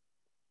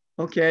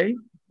 Okay.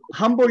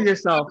 Humble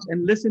yourself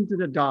and listen to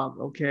the dog,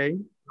 okay?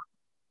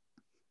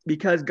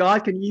 Because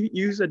God can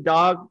use a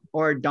dog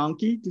or a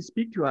donkey to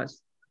speak to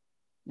us.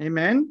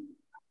 Amen?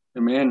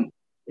 Amen.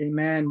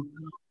 Amen.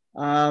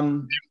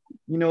 You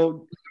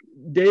know,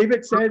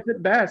 David says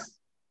it best.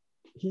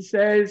 He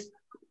says,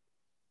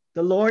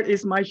 the Lord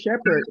is my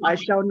shepherd. I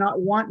shall not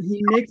want. He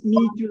makes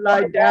me to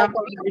lie down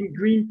in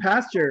green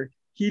pasture.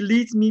 He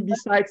leads me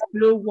beside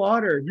still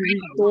water. He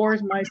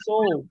restores my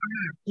soul.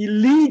 He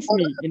leads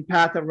me in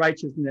path of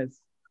righteousness.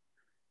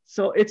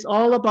 So it's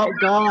all about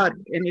God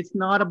and it's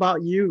not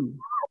about you.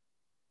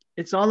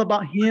 It's all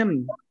about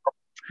him.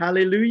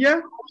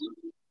 Hallelujah.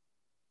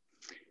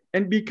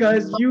 And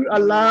because you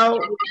allow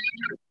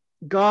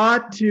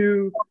God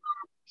to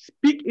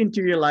speak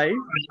into your life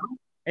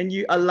and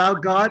you allow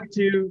God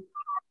to,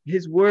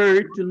 his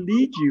word to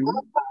lead you,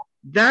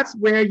 that's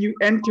where you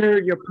enter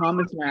your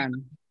promised land.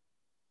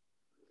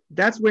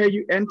 That's where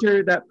you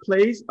enter that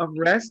place of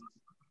rest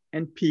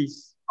and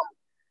peace.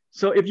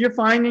 So if you're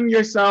finding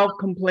yourself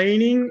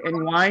complaining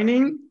and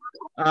whining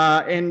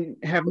and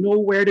have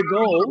nowhere to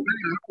go,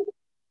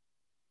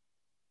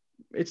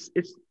 it's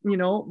you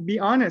know, be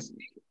honest.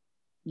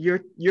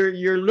 You're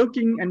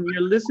looking and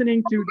you're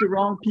listening to the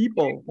wrong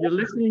people. You're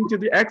listening to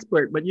the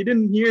expert, but you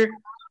didn't hear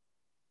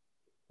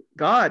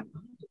God.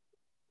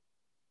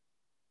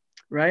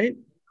 Right?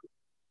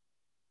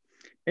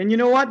 And you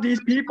know what? These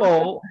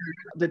people,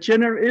 the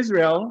children of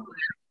Israel,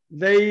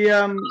 they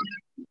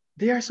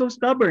are so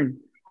stubborn.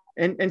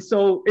 And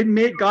so it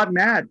made God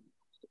mad.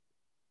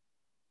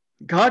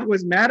 God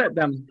was mad at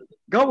them.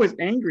 God was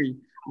angry.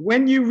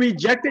 When you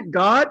rejected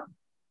God,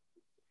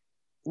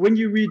 when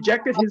you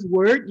rejected his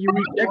word, you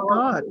reject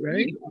God,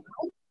 right?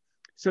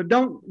 So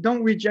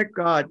don't reject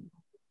God.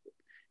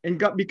 And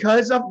God,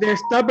 because of their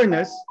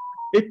stubbornness,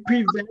 it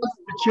prevents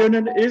the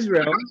children of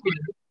Israel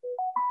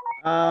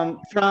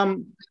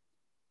from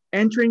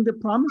entering the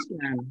promised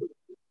land.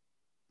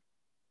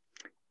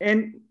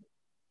 And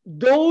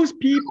those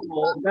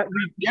people that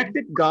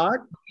rejected God,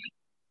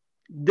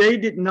 they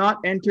did not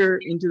enter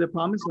into the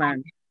promised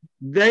land.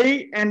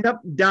 They end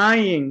up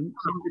dying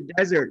in the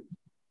desert.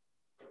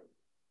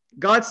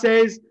 God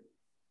says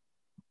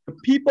the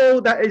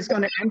people that is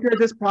going to enter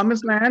this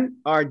promised land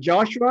are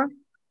Joshua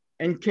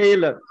and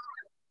Caleb.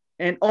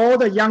 And all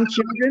the young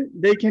children,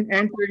 they can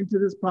enter into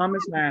this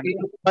promised land.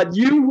 But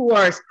you who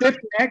are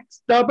stiff-necked,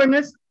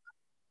 stubbornness,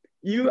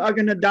 you are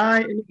going to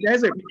die in the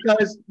desert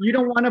because you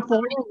don't want to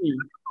follow me,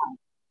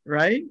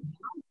 right?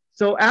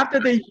 So after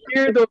they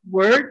hear the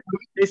word,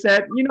 they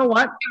said, you know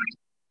what?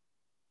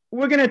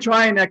 We're going to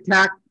try and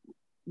attack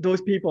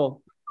those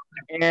people.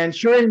 And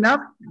sure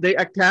enough, they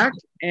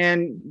attacked,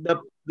 and the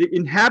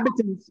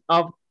inhabitants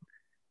of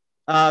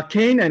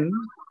Canaan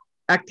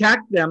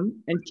attacked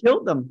them and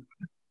killed them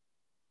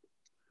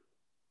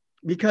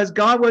because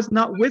God was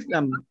not with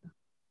them.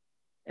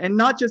 And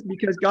not just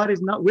because God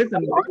is not with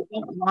them, they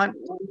don't want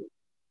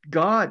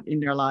God in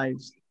their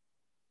lives.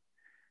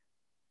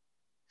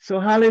 So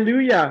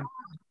hallelujah.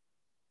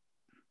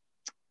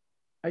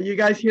 Are you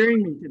guys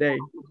hearing me today?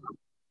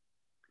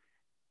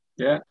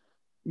 Yeah.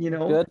 You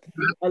know, Good.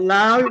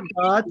 allow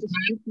God to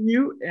speak to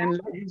you and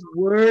let his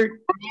word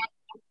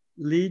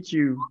lead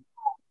you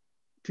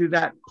to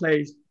that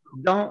place.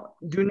 Do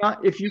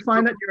not, if you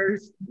find that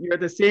you're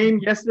the same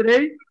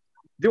yesterday,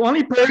 the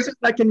only person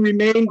that can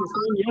remain the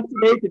same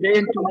yesterday, today,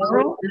 and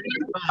tomorrow is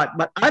God.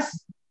 But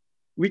us,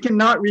 we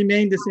cannot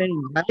remain the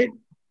same, right?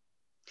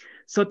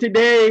 So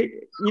today,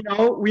 you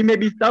know, we may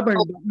be stubborn,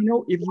 but you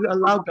know, if you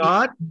allow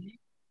God,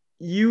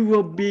 you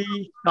will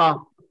be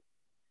soft.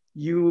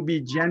 You will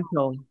be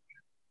gentle.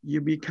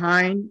 You'll be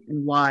kind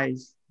and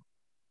wise,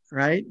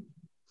 right?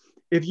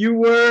 If you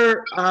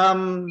were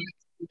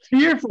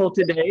fearful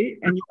today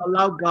and you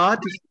allow God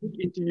to speak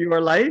into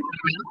your life,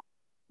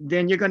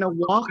 then you're going to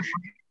walk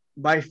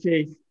by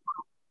faith,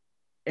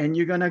 and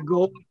you're going to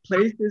go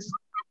places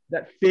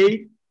that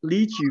faith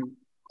leads you,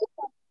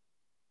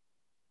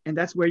 and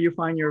that's where you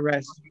find your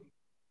rest.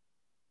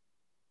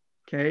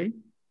 Okay,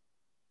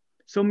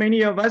 so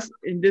many of us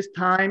in this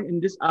time, in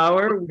this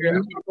hour,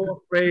 we're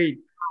so afraid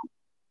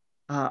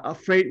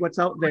what's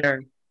out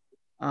there,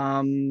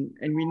 and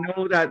we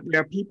know that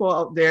there are people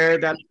out there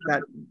that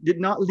did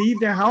not leave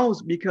their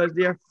house because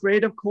they're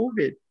afraid of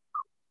COVID,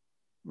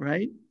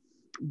 right?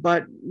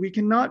 But we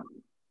cannot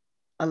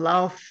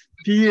allow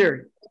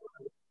fear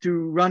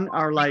to run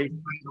our life.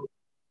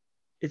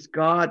 It's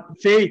God,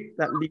 faith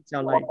that leads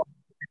our life.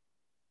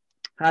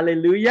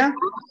 Hallelujah.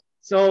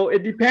 So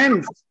it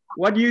depends.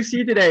 What do you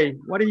see today?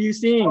 What are you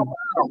seeing?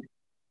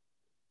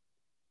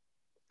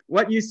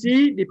 What you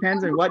see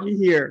depends on what you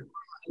hear.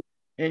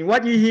 And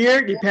what you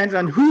hear depends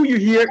on who you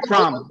hear it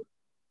from.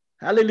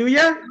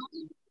 Hallelujah.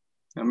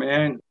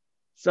 Amen.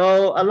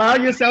 So allow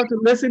yourself to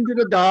listen to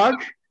the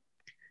dog.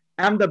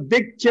 I'm the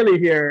big chili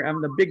here.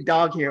 I'm the big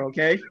dog here,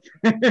 okay?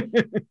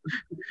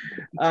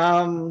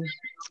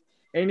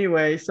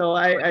 Anyway, so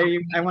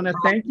I want to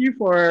thank you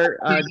for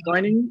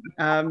joining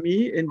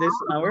me in this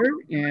hour,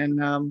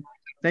 and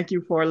thank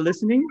you for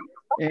listening.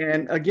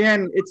 And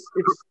again,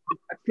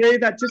 I pray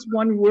that just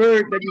one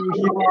word that you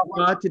hear from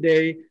God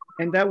today,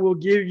 and that will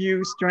give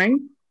you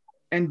strength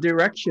and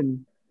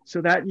direction,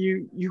 so that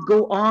you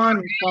go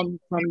on from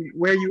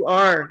where you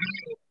are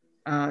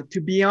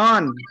to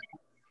beyond,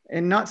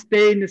 and not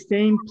stay in the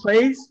same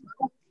place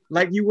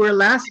like you were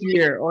last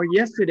year or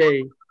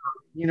yesterday.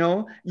 You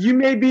know, you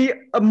may be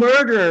a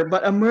murderer,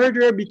 but a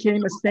murderer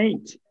became a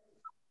saint.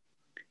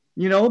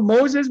 You know,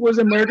 Moses was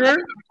a murderer,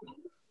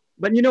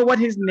 but you know what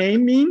his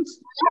name means?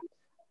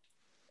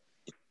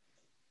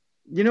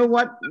 You know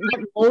what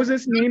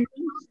Moses' name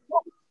means?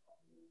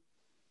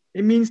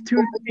 It means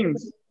two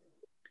things.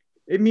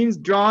 It means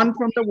drawn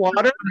from the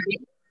water,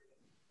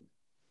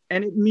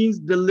 and it means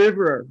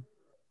deliverer.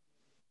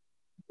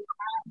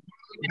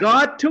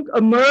 God took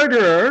a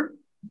murderer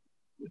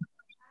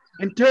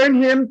and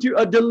turned him to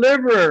a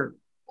deliverer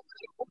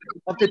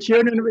of the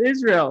children of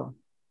Israel.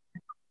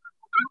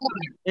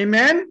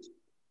 Amen?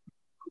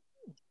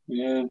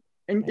 Yeah.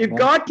 And if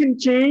God can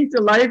change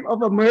the life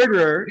of a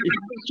murderer, if he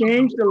can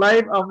change the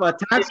life of a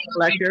tax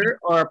collector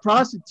or a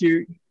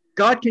prostitute,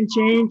 God can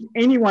change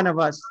any one of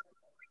us.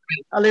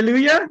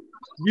 Hallelujah?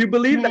 Do you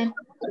believe that?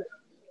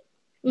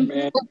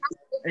 Amen.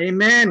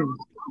 Amen.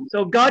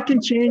 So God can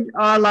change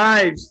our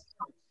lives.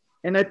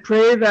 And I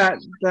pray that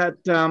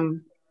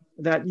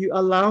you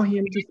allow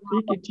him to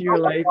speak into your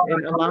life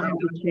and allow him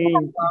to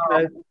change,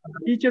 because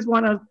he just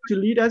wants to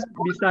lead us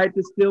beside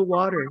the still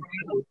water.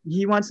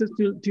 He wants us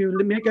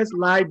to make us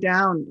lie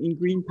down in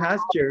green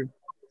pasture,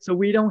 so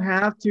we don't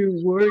have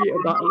to worry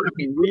about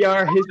anything. We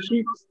are his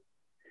sheep,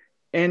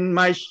 and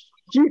my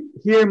sheep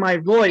hear my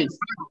voice.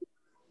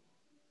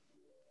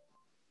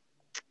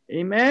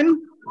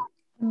 Amen.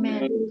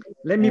 Amen.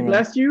 Let me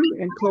bless you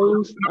and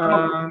close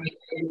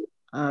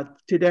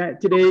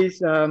today's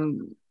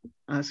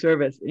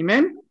service.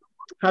 Amen.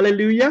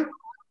 Hallelujah.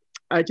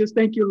 I just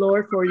thank you,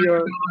 Lord, for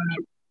your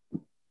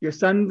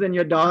sons and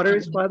your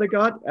daughters, Father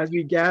God, as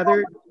we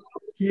gather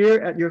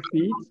here at your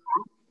feet.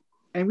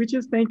 And we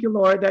just thank you,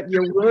 Lord, that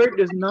your word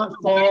does not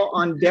fall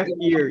on deaf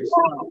ears,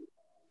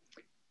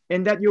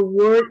 and that your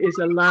word is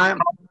a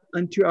lamp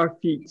unto our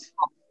feet.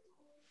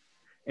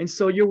 And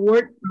so your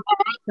word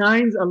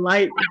shines a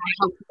light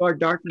into our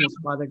darkness,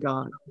 Father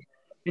God.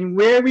 And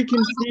where we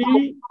can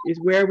see is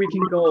where we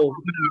can go.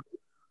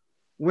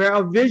 Where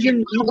our vision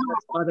leads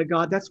us, Father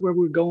God, that's where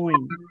we're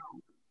going.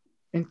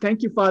 And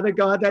thank you, Father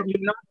God, that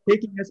you're not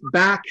taking us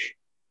back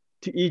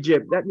to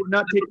Egypt, that you're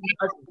not taking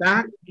us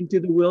back into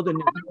the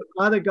wilderness. But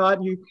Father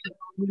God, you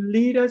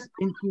lead us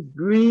into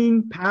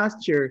green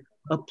pasture,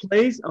 a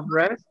place of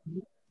rest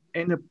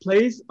and a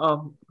place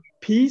of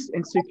peace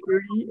and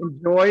security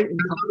and joy and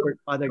comfort,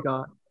 Father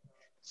God.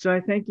 So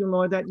I thank you,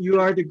 Lord, that you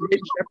are the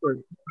great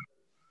shepherd.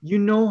 You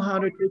know how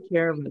to take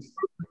care of us.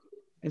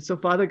 And so,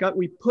 Father God,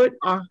 we put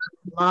our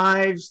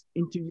lives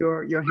into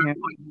your hands.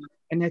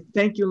 And I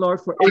thank you, Lord,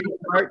 for every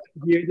heart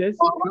to hear this.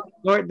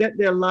 Lord, that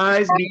their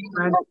lives be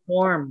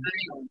transformed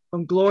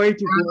from glory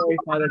to glory,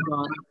 Father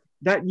God.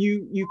 That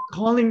you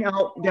calling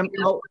out them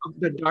out of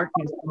the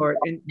darkness, Lord,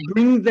 and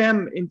bring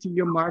them into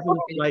your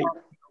marvelous light.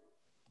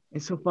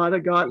 And so, Father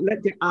God,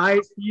 let their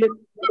eyes see it.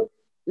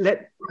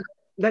 Let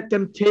let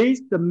them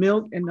taste the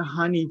milk and the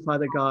honey,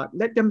 Father God.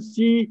 Let them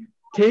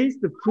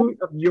taste the fruit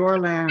of your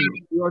land,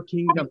 your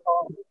kingdom.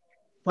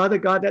 Father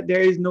God, that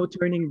there is no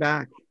turning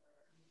back.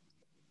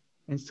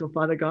 And so,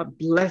 Father God,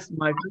 bless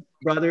my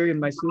brother and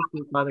my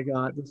sister, Father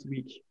God, this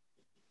week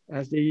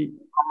as they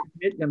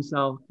commit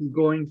themselves to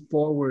going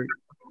forward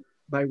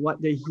by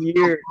what they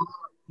hear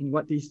and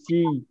what they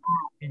see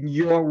in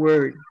your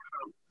word.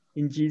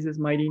 In Jesus'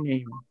 mighty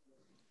name.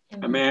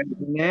 Amen.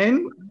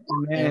 Amen.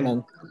 Amen.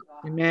 Amen.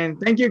 Amen.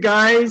 Thank you,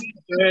 guys.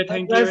 Okay, God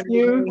thank bless you.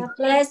 you. God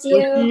bless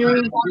We'll see you.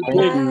 you. Thank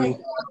Bye.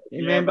 you.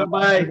 Amen. Yeah,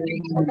 Bye-bye.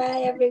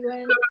 Bye,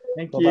 everyone.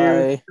 Thank you.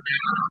 Bye-bye.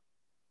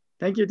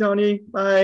 Thank you, Tony. Bye.